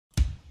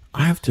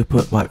I have to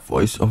put my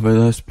voice over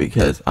this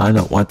because I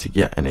don't want to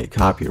get any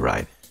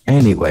copyright.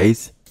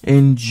 Anyways,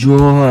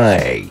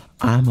 enjoy!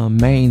 I'm a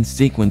main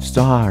sequence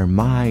star.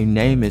 My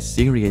name is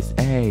Sirius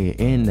A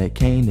in the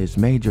Canis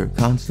Major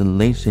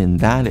constellation.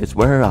 That is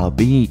where I'll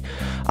be.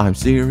 I'm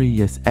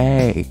Sirius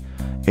A.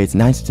 It's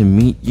nice to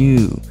meet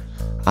you.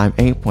 I'm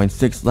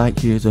 8.6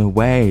 light years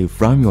away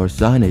from your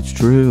sun, it's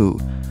true.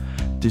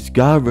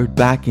 Discovered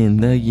back in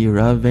the year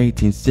of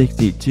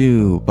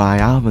 1862 by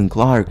Alvan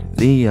Clark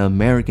the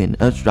American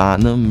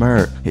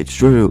astronomer. It's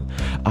true,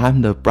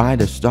 I'm the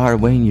brightest star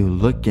when you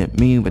look at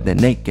me with the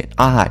naked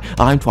eye.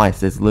 I'm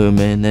twice as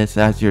luminous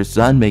as your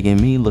sun,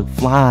 making me look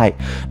fly.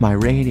 My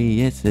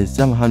radius is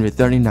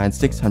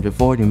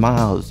 739,640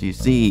 miles, you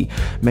see,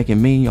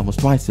 making me almost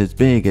twice as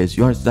big as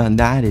your sun,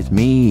 that is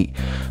me.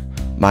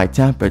 My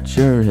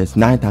temperature is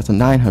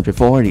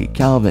 9,940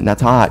 Kelvin,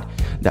 that's hot.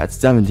 That's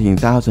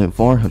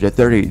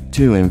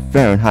 17,432 in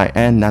Fahrenheit,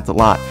 and that's a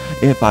lot.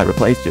 If I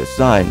replaced your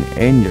sun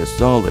in your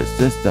solar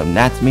system,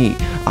 that's me.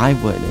 I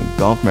would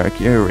engulf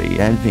Mercury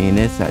and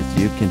Venus, as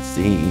you can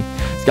see.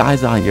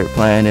 Skies on your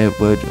planet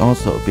would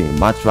also be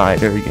much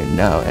brighter, you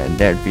know, and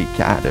there'd be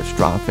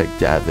catastrophic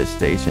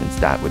devastations,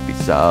 that would be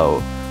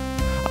so.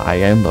 I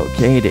am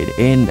located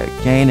in the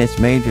Canis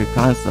Major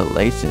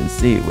constellation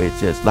C,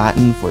 which is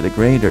Latin for the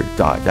greater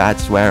dark,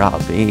 that's where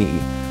I'll be.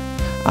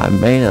 I'm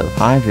made of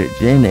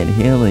hydrogen and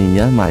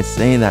helium, I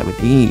say that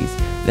with ease.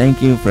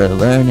 Thank you for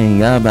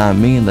learning about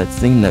me, let's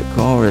sing the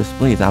chorus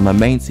please. I'm a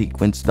main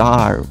sequence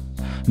star.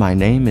 My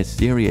name is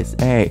Sirius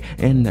A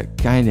in the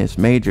Canis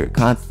Major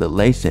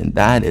constellation,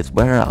 that is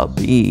where I'll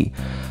be.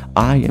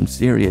 I am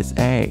Sirius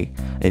A,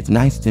 it's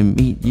nice to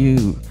meet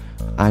you.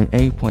 I'm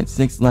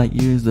 8.6 light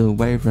years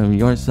away from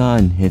your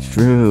sun, it's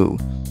true.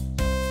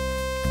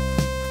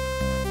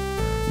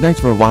 Thanks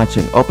for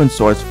watching Open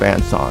Source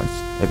Fansongs.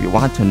 If you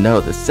want to know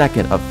the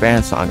second a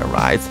Fansong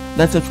arrives,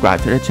 then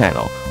subscribe to the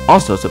channel.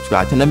 Also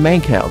subscribe to the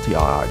main KLT on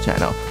our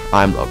channel.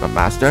 I'm Lookin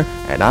Master,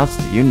 and I'll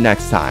see you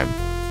next time.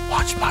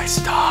 Watch my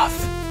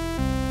stuff.